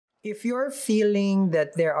If you're feeling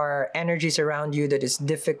that there are energies around you that is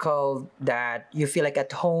difficult, that you feel like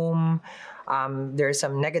at home, there's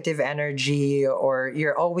some negative energy, or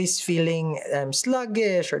you're always feeling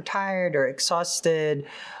sluggish or tired or exhausted,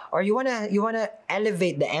 or you wanna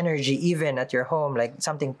elevate the energy even at your home, like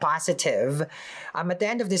something positive. At the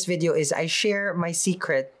end of this video is I share my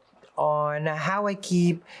secret on how I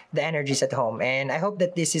keep the energies at home. And I hope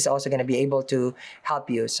that this is also going to be able to help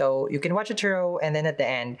you. So you can watch it through, and then at the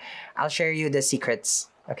end, I'll share you the secrets.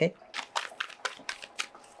 Okay?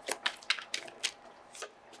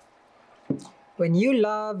 When you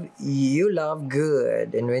love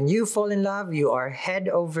good. And when you fall in love, you are head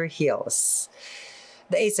over heels.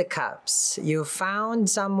 The Ace of Cups. You found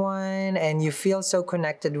someone and you feel so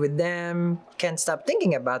connected with them. Can't stop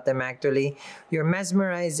thinking about them actually. You're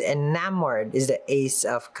mesmerized, enamored is the Ace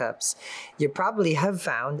of Cups. You probably have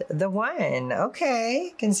found the one.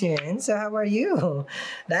 Okay, Cancerian. So how are you?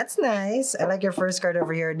 That's nice. I like your first card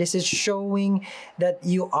over here. This is showing that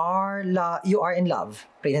you are in love.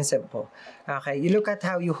 Plain and simple. Okay, you look at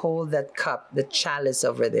how you hold that cup, the chalice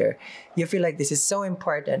over there. You feel like this is so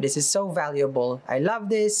important. This is so valuable. I love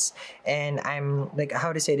this, and I'm like,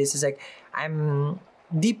 how to say this is like, I'm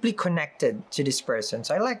deeply connected to this person.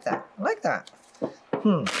 So I like that. I like that.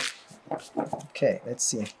 Okay, let's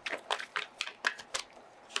see.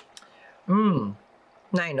 Nine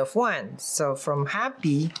of Wands. So from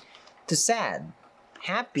happy to sad.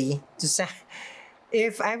 Happy to sad.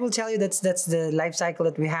 If I will tell you that's the life cycle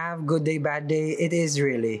that we have, good day, bad day, it is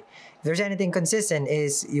really. If there's anything consistent,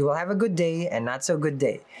 is you will have a good day and not so good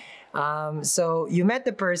day. So you met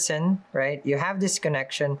the person, right? You have this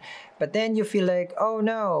connection, but then you feel like, oh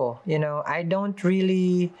no, I don't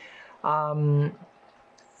really,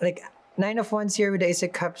 like Nine of Wands here with the Ace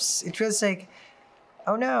of Cups. It feels like,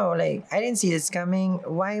 oh no, like I didn't see this coming.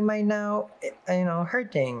 Why am I now,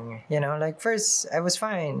 hurting? Like first I was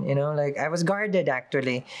fine, like I was guarded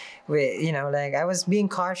actually. Like I was being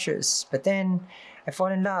cautious, but then I fall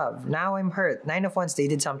in love. Now I'm hurt. Nine of Wands, they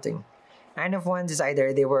did something. Nine of Wands is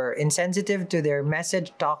either they were insensitive to their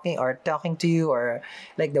message, talking to you, or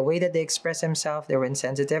like the way that they express themselves, they were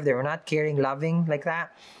insensitive. They were not caring, loving like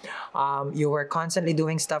that. You were constantly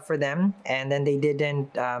doing stuff for them, and then they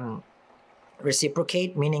didn't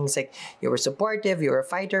reciprocate, meaning it's like you were supportive, you were a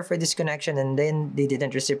fighter for this connection, and then they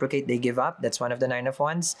didn't reciprocate, they give up. That's one of the Nine of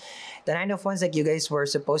Wands. The Nine of Wands, like you guys were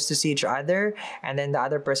supposed to see each other, and then the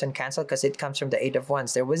other person canceled because it comes from the Eight of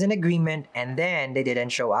Wands. There was an agreement, and then they didn't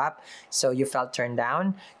show up, so you felt turned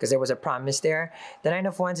down because there was a promise there. The Nine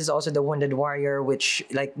of Wands is also the Wounded Warrior, which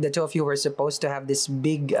like the two of you were supposed to have this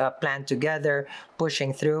big plan together,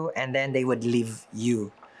 pushing through, and then they would leave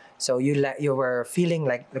you. So you were feeling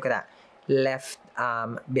like, look at that, left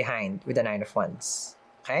behind with the Nine of Wands.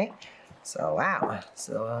 Okay, so wow,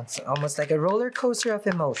 so it's almost like a roller coaster of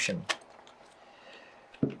emotion.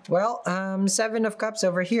 Well, Seven of Cups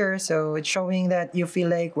over here, so it's showing that you feel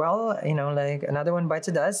like, well, like another one bites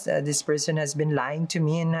the dust. This person has been lying to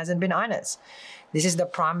me and hasn't been honest. This is the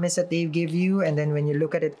promise that they give you, and then when you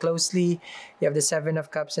look at it closely, you have the Seven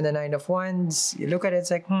of Cups and the Nine of Wands. You look at it,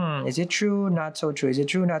 it's like, is it true? Not so true. Is it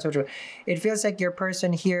true? Not so true. It feels like your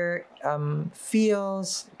person here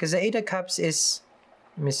feels, because the Eight of Cups is,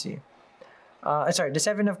 let me see. Sorry, the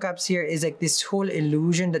Seven of Cups here is like this whole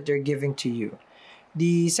illusion that they're giving to you.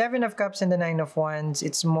 The Seven of Cups and the Nine of Wands,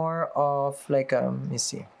 it's more of like, let me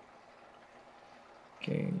see.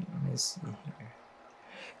 Okay, let me see here.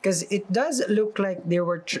 Because it does look like they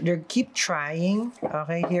keep trying,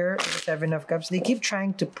 okay, here, the Seven of Cups, they keep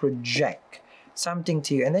trying to project something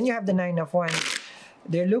to you. And then you have the Nine of Wands.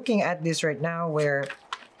 They're looking at this right now where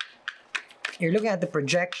you're looking at the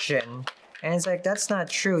projection, and it's like, that's not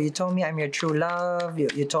true. You told me I'm your true love.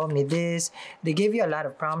 You told me this. They gave you a lot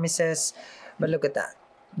of promises, but look at that.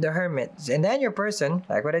 The Hermit. And then your person,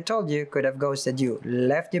 like what I told you, could have ghosted you,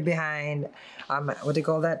 left you behind. What do you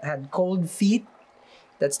call that? Had cold feet.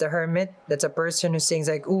 That's the Hermit. That's a person who sings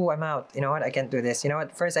like, ooh, I'm out. You know what? I can't do this. You know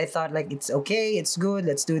what? First I thought like, it's okay. It's good.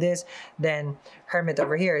 Let's do this. Then Hermit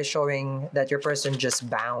over here is showing that your person just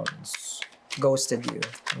bounced. Ghosted you.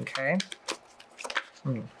 Okay?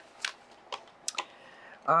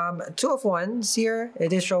 Two of Wands here.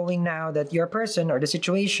 It is showing now that your person or the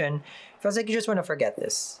situation feels like you just want to forget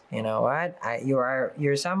this. You know what?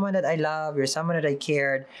 You're someone that I love. You're someone that I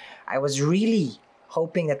cared. I was really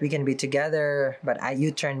hoping that we can be together, but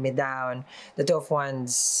you turned me down. The Two of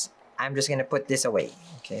Wands, I'm just gonna put this away.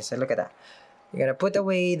 Okay, so look at that. You're gonna put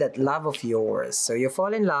away that love of yours. So you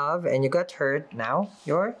fall in love and you got hurt. Now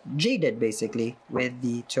you're jaded basically with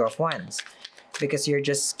the Two of Wands. because you're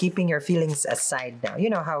just keeping your feelings aside now. You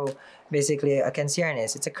know how basically a Cancerian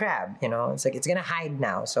is. It's a crab, you know. It's like it's gonna hide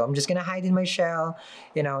now. So I'm just gonna hide in my shell.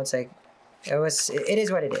 You know, it's like it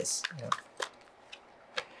is what it is. You know.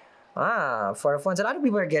 Four of Wands. A lot of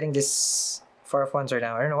people are getting this Four of Wands right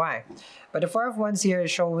now. I don't know why. But the Four of Wands here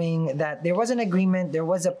is showing that there was an agreement, there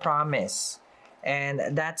was a promise.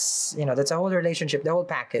 And that's, you know, that's a whole relationship, the whole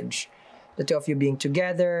package. The two of you being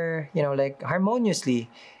together, you know, like harmoniously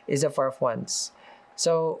is a Four of Wands.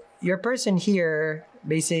 So your person here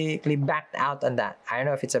basically backed out on that. I don't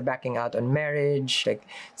know if it's a backing out on marriage, like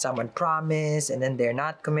someone promised and then they're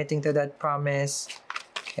not committing to that promise.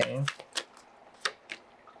 Okay.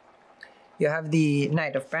 You have the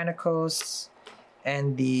Knight of Pentacles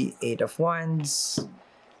and the Eight of Wands.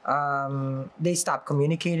 They stopped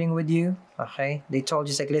communicating with you. Okay, they told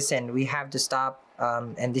you, like, listen, we have to stop.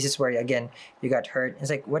 And this is where again you got hurt. It's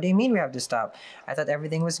like, what do you mean we have to stop? I thought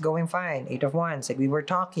everything was going fine. Eight of Wands, like we were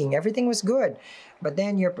talking, everything was good, but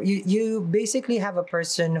then you basically have a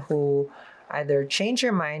person who either changed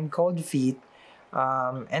your mind, cold feet,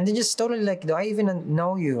 and they just totally like, do I even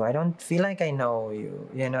know you? I don't feel like I know you.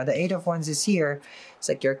 You know, the Eight of Wands is here. It's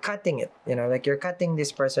like you're cutting it. You know, like you're cutting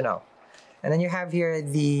this person off. And then you have here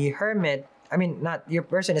the Hermit. I mean, not your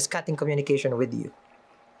person is cutting communication with you.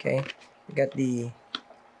 Okay, you got the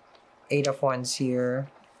Eight of Wands here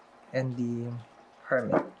and the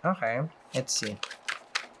Hermit. Okay, let's see.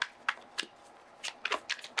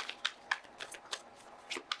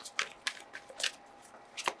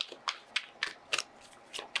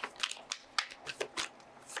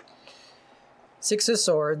 Six of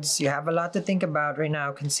Swords. You have a lot to think about right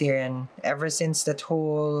now, Cancerian. Ever since that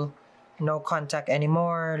whole no contact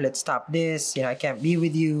anymore, let's stop this, you know, I can't be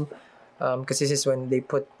with you, because this is when they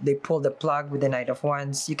pull the plug with the Knight of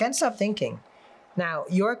Wands. You can't stop thinking. Now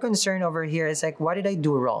your concern over here is like, what did I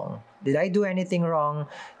do wrong? Did I do anything wrong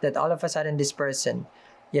that all of a sudden this person,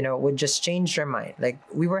 you know, would just change their mind? Like,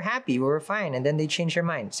 we were happy, we were fine, and then they changed their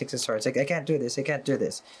mind. Six of Swords, like, I can't do this, I can't do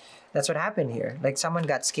this. That's what happened here. Like someone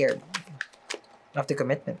got scared of the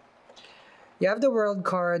commitment. You have the World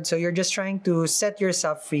card, so you're just trying to set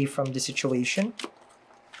yourself free from the situation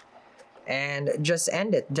and just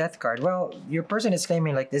end it. Death card. Well, your person is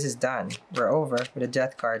claiming like this is done. We're over with the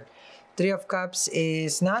Death card. Three of Cups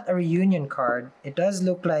is not a reunion card. It does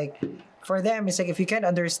look like for them, it's like if you can't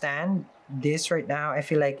understand this right now, I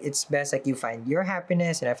feel like it's best like you find your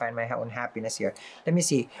happiness and I find my own happiness here. Let me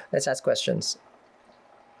see. Let's ask questions.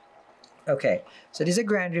 Okay, so this is a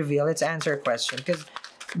grand reveal. Let's answer a question because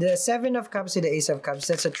the Seven of Cups to the Ace of Cups,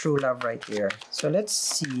 that's a true love right here. So let's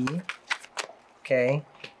see, okay,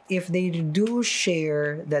 if they do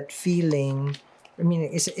share that feeling. I mean,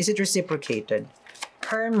 is it reciprocated?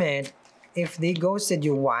 Hermit, if they ghosted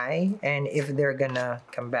you, why? And if they're gonna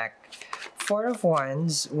come back. Four of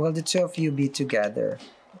Wands, will the two of you be together?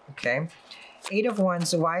 Okay. Eight of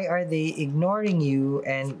Wands, why are they ignoring you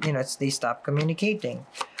and, you know, they stop communicating?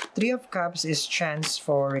 Three of Cups is chance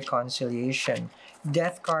for reconciliation.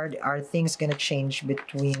 Death card, are things gonna change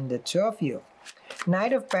between the two of you?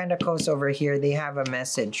 Knight of Pentacles over here, they have a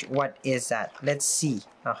message. What is that? Let's see.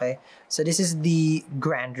 Okay, so this is the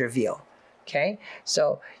grand reveal. Okay,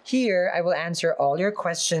 so here I will answer all your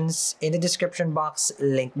questions in the description box,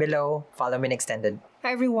 link below. Follow me in extended.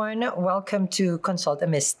 Hi everyone, welcome to Consult a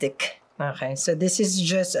Mystic. Okay, so this is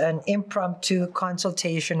just an impromptu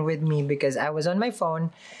consultation with me because I was on my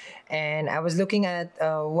phone and I was looking at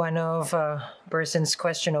one of person's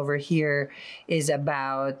question over here is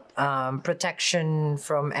about protection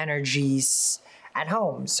from energies at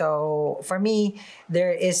home. So for me,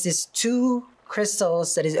 there is this two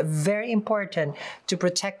crystals that is very important to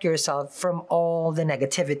protect yourself from all the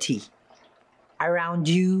negativity around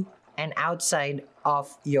you and outside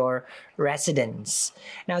of your residence.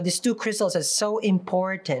 Now, these two crystals are so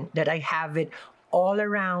important that I have it all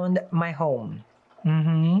around my home.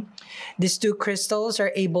 These two crystals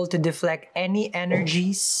are able to deflect any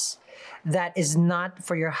energies that is not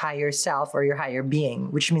for your higher self or your higher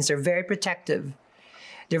being, which means they're very protective.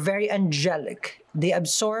 They're very angelic. They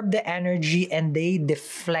absorb the energy and they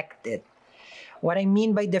deflect it. What I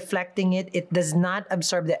mean by deflecting it, it does not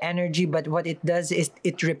absorb the energy, but what it does is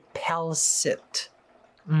it repels it.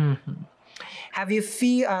 Have you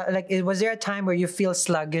feel was there a time where you feel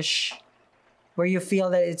sluggish, where you feel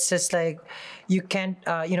that it's just like you can't,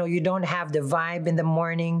 you don't have the vibe in the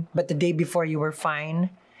morning, but the day before you were fine?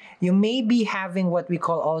 You may be having what we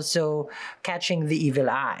call also catching the evil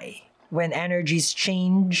eye. When energies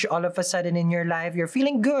change all of a sudden in your life, you're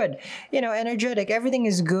feeling good, energetic, everything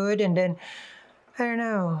is good, and then I don't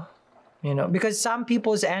know, because some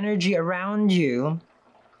people's energy around you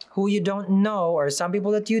who you don't know, or some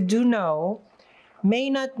people that you do know, may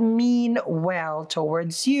not mean well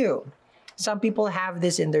towards you. Some people have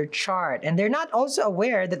this in their chart, and they're not also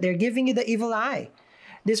aware that they're giving you the evil eye.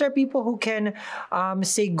 These are people who can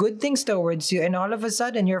say good things towards you, and all of a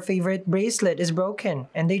sudden your favorite bracelet is broken,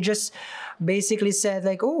 and they just basically said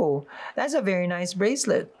like, "Oh, that's a very nice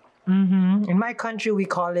bracelet." In my country, we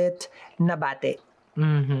call it nabate,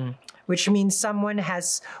 which means someone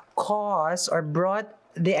has caused or brought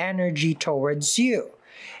the energy towards you.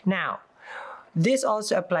 Now, this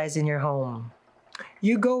also applies in your home.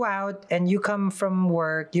 You go out and you come from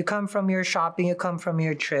work, you come from your shopping, you come from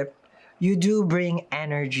your trip, you do bring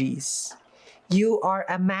energies. You are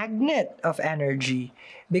a magnet of energy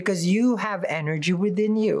because you have energy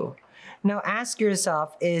within you. Now ask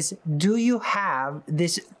yourself is, do you have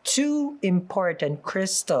these two important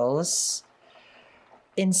crystals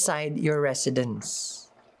inside your residence?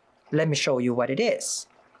 Let me show you what it is.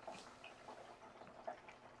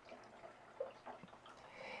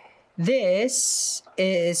 This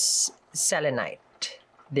is selenite.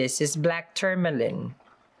 This is black tourmaline.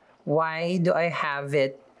 Why do I have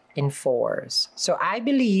it in fours? So I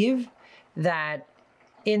believe that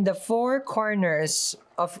in the four corners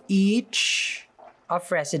of each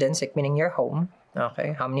of residence, like meaning your home,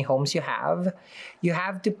 okay, how many homes you have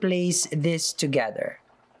to place this together.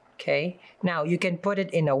 Okay, now you can put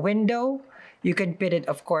it in a window. You can put it,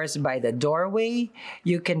 of course, by the doorway.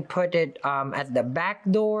 You can put it at the back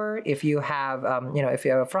door if you have, if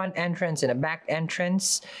you have a front entrance and a back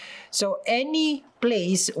entrance. So any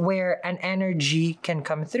place where an energy can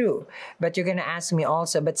come through. But you're gonna ask me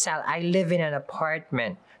also, but Sal, I live in an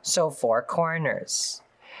apartment, so four corners.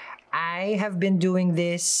 I have been doing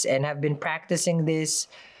this and have been practicing this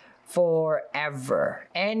forever.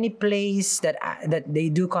 Any place that they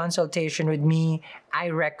do consultation with me,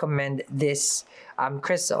 I recommend this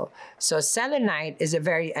crystal. So selenite is a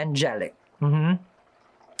very angelic.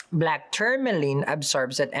 Black tourmaline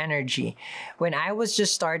absorbs that energy. When I was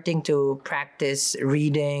just starting to practice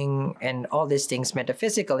reading and all these things,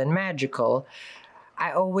 metaphysical and magical,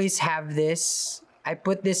 I always have this. I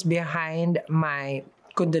put this behind my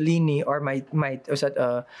kundalini, or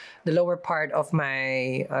the lower part of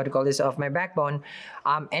my of my backbone,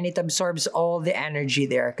 and it absorbs all the energy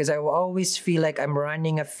there, because I will always feel like I'm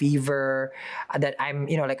running a fever, that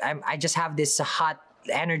I just have this hot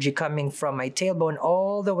energy coming from my tailbone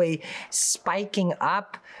all the way spiking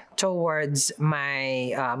up towards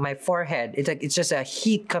my my forehead. It's just a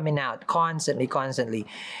heat coming out constantly.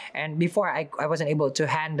 And before I wasn't able to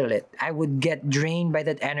handle it. I would get drained by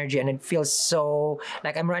that energy, and it feels so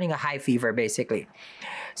like I'm running a high fever basically.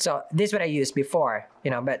 So this is what I used before,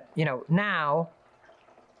 but now,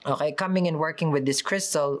 okay, coming and working with this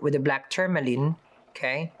crystal with the black tourmaline,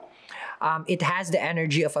 okay, it has the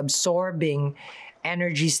energy of absorbing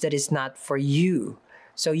energies that is not for you.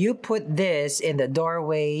 So you put this in the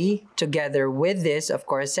doorway together with this, of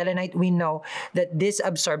course, selenite. We know that this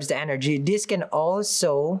absorbs the energy. This can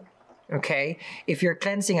also, okay, if you're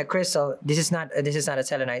cleansing a crystal, this is not a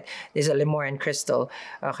selenite. This is a Lemoran crystal.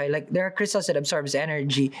 Okay, like there are crystals that absorbs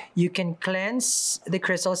energy. You can cleanse the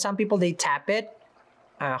crystal. Some people, they tap it,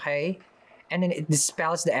 okay, and then it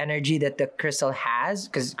dispels the energy that the crystal has,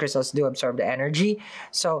 because crystals do absorb the energy.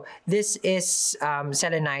 So this is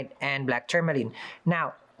selenite and black tourmaline.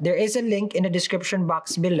 Now, there is a link in the description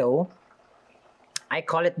box below. I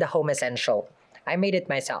call it the home essential. I made it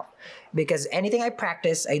myself because anything I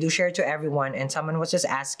practice, I do share to everyone. And someone was just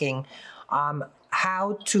asking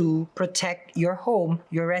how to protect your home,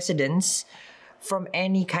 your residence, from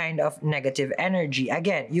any kind of negative energy.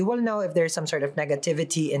 Again, you will know if there's some sort of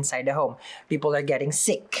negativity inside the home. People are getting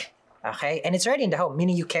sick, okay? And it's already in the home,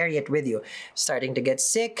 meaning you carry it with you. Starting to get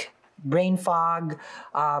sick, brain fog,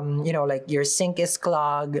 like your sink is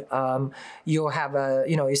clogged, you have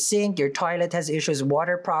your sink, your toilet has issues,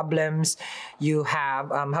 water problems, you have,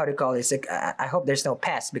 how to call this, like, I hope there's no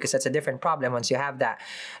pests, because that's a different problem once you have that.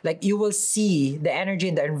 Like, you will see the energy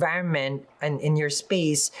in the environment and in your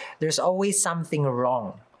space, there's always something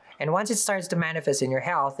wrong. And once it starts to manifest in your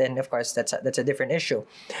health, then of course that's a different issue.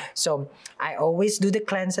 So I always do the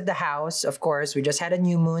cleanse at the house. Of course, we just had a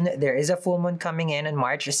new moon. There is a full moon coming in on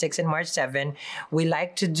March 6 and March 7. We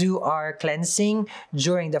like to do our cleansing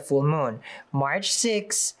during the full moon. March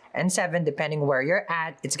 6 and 7, depending where you're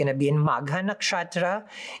at, it's going to be in Magha Nakshatra.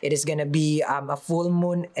 It is going to be a full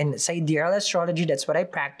moon in sidereal astrology. That's what I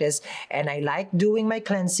practice. And I like doing my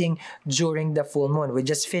cleansing during the full moon. We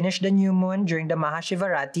just finished the new moon during the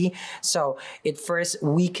Mahashivarati. So it first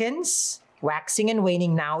weakens, waxing and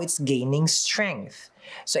waning. Now it's gaining strength.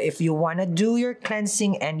 So if you want to do your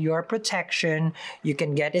cleansing and your protection, you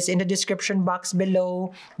can get this in the description box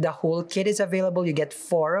below. The whole kit is available. You get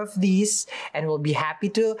 4 of these, and we'll be happy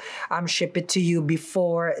to ship it to you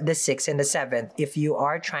before the 6th and the 7th if you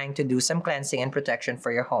are trying to do some cleansing and protection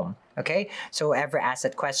for your home. Okay, so ever ask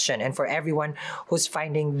that question, and for everyone who's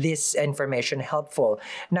finding this information helpful.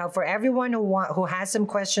 Now, for everyone who has some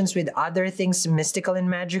questions with other things mystical and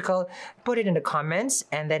magical, put it in the comments,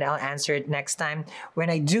 and then I'll answer it next time when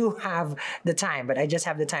I do have the time. But I just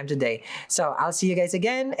have the time today. So I'll see you guys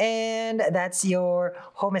again, and that's your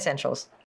Home Essentials.